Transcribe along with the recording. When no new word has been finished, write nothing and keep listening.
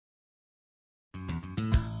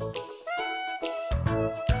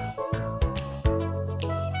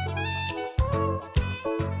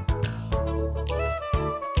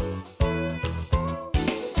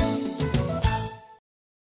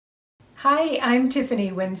Hi, I'm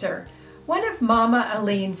Tiffany Windsor. One of Mama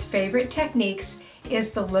Aleene's favorite techniques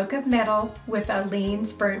is the look of metal with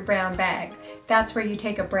Aleene's burnt brown bag. That's where you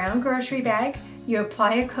take a brown grocery bag, you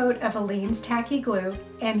apply a coat of Aleene's tacky glue,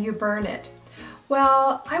 and you burn it.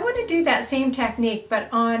 Well, I want to do that same technique but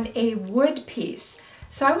on a wood piece.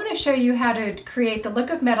 So I want to show you how to create the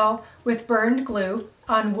look of metal with burned glue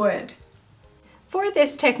on wood. For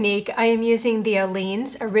this technique, I am using the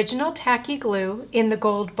Aleene's original tacky glue in the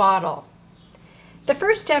gold bottle. The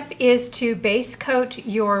first step is to base coat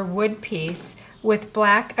your wood piece with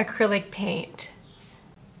black acrylic paint.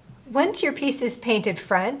 Once your piece is painted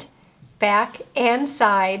front, back, and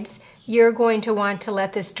sides, you're going to want to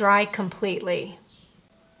let this dry completely.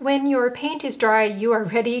 When your paint is dry, you are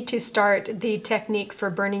ready to start the technique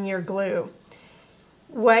for burning your glue.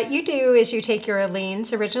 What you do is you take your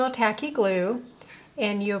Aleene's original tacky glue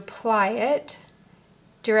and you apply it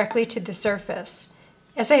directly to the surface.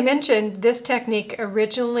 As I mentioned, this technique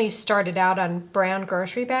originally started out on brown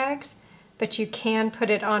grocery bags, but you can put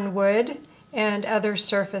it on wood and other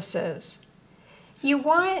surfaces. You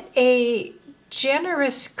want a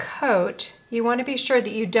generous coat. You want to be sure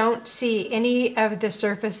that you don't see any of the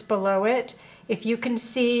surface below it. If you can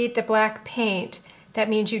see the black paint, that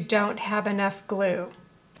means you don't have enough glue.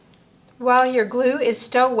 While your glue is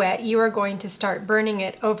still wet, you are going to start burning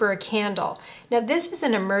it over a candle. Now this is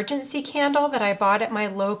an emergency candle that I bought at my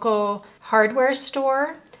local hardware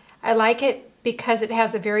store. I like it because it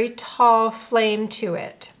has a very tall flame to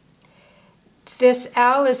it. This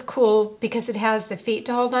owl is cool because it has the feet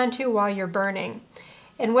to hold on to while you're burning.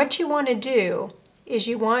 And what you want to do is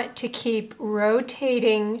you want to keep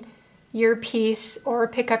rotating your piece or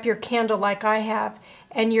pick up your candle like I have,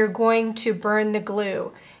 and you're going to burn the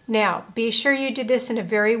glue. Now, be sure you do this in a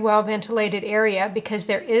very well ventilated area because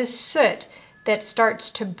there is soot that starts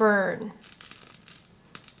to burn.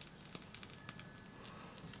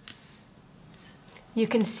 You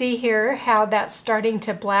can see here how that's starting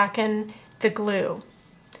to blacken the glue.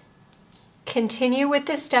 Continue with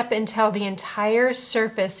this step until the entire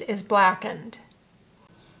surface is blackened.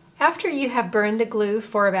 After you have burned the glue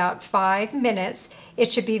for about 5 minutes,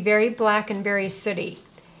 it should be very black and very sooty.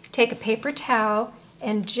 Take a paper towel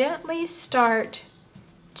and gently start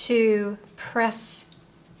to press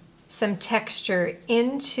some texture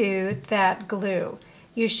into that glue.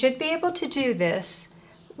 You should be able to do this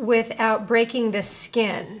without breaking the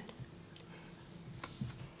skin.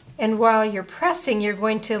 And while you're pressing, you're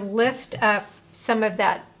going to lift up some of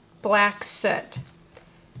that black soot.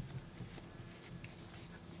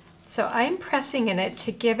 So I'm pressing in it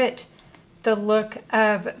to give it the look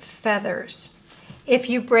of feathers. If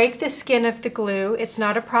you break the skin of the glue, it's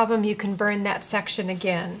not a problem. You can burn that section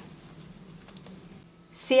again.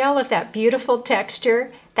 See all of that beautiful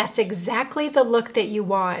texture? That's exactly the look that you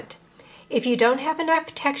want. If you don't have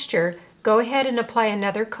enough texture, go ahead and apply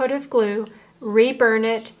another coat of glue, reburn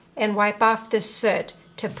it, and wipe off the soot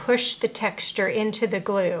to push the texture into the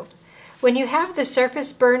glue. When you have the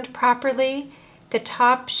surface burned properly, the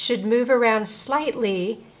top should move around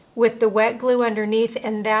slightly with the wet glue underneath,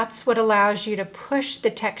 and that's what allows you to push the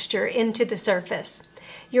texture into the surface.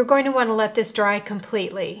 You're going to want to let this dry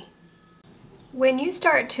completely. When you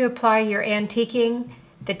start to apply your antiquing,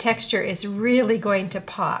 the texture is really going to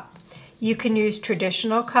pop. You can use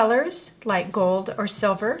traditional colors like gold or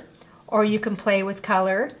silver, or you can play with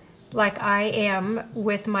color like I am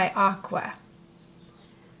with my aqua.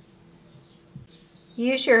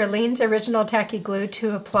 Use your Aleene's original tacky glue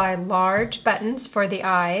to apply large buttons for the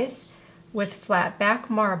eyes with flat back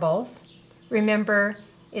marbles. Remember,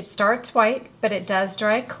 it starts white, but it does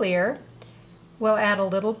dry clear. We'll add a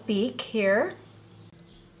little beak here,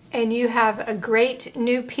 and you have a great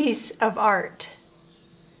new piece of art.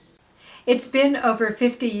 It's been over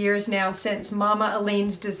 50 years now since Mama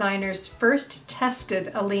Aleene's designers first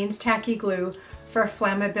tested Aleene's tacky glue for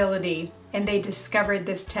flammability, and they discovered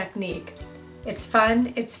this technique. It's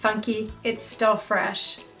fun, it's funky, it's still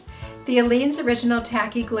fresh. The Aleene's original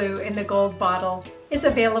tacky glue in the gold bottle is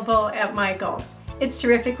available at Michael's. It's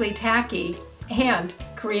terrifically tacky and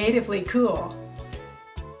creatively cool.